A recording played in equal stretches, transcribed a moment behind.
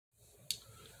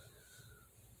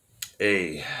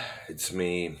Hey, it's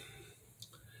me.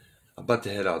 I'm about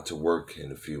to head out to work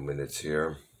in a few minutes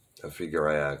here. I figure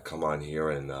I come on here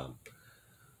and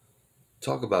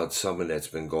talk about something that's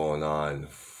been going on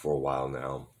for a while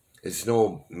now. It's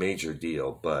no major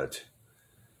deal, but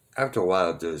after a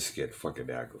while it does get fucking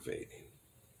aggravating.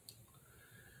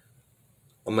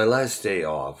 On my last day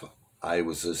off, I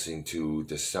was listening to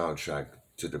the soundtrack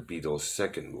to the Beatles'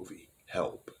 second movie,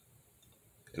 Help.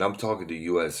 And I'm talking the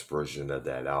US version of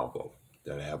that album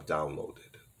that I have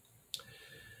downloaded.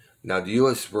 Now, the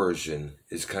US version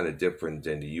is kind of different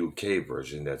than the UK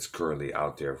version that's currently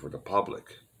out there for the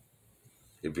public.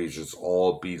 It features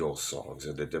all Beatles songs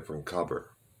in a different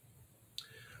cover.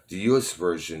 The US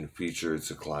version features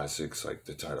the classics like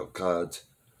the title cut,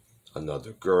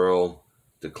 Another Girl,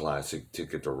 the classic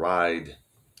Ticket to Ride,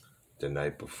 The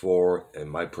Night Before, and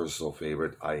my personal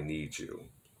favorite, I Need You,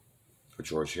 a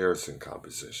George Harrison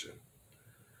composition.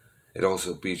 It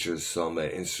also features some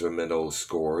instrumental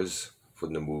scores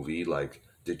from the movie like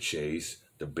The Chase,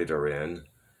 The Bitter End,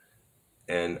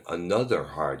 and Another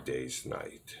Hard Day's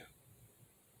Night,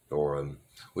 or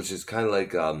which is kind of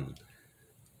like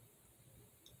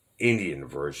Indian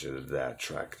version of that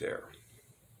track there.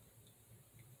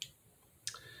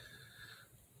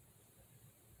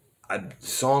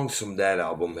 Songs from that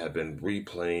album have been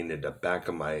replaying in the back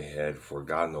of my head for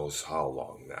God knows how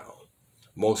long now,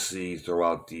 mostly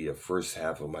throughout the first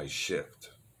half of my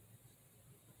shift.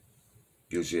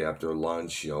 Usually after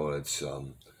lunch, it's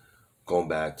going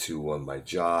back to my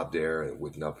job there and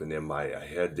with nothing in my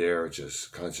head there,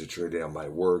 just concentrating on my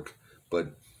work.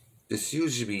 But this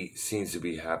usually seems to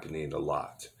be happening a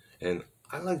lot. And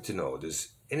I'd like to know,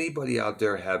 does anybody out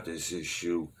there have this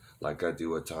issue like I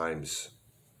do at times?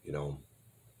 You know,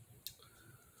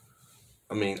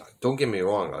 I mean, don't get me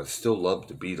wrong, I still love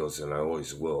the Beatles and I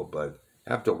always will, but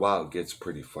after a while it gets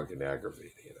pretty fucking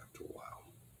aggravating after a while.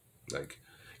 Like,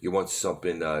 you want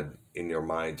something in your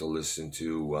mind to listen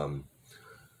to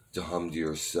hum to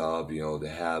yourself, to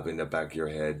have in the back of your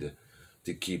head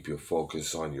to keep your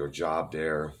focus on your job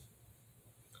there,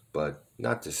 but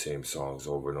not the same songs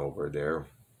over and over there.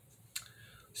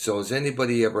 So, has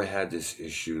anybody ever had this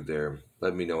issue there?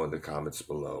 Let me know in the comments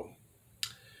below.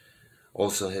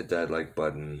 Also, hit that like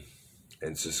button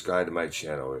and subscribe to my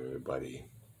channel, everybody.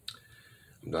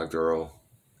 I'm Dr. Earl.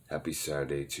 Happy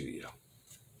Saturday to you.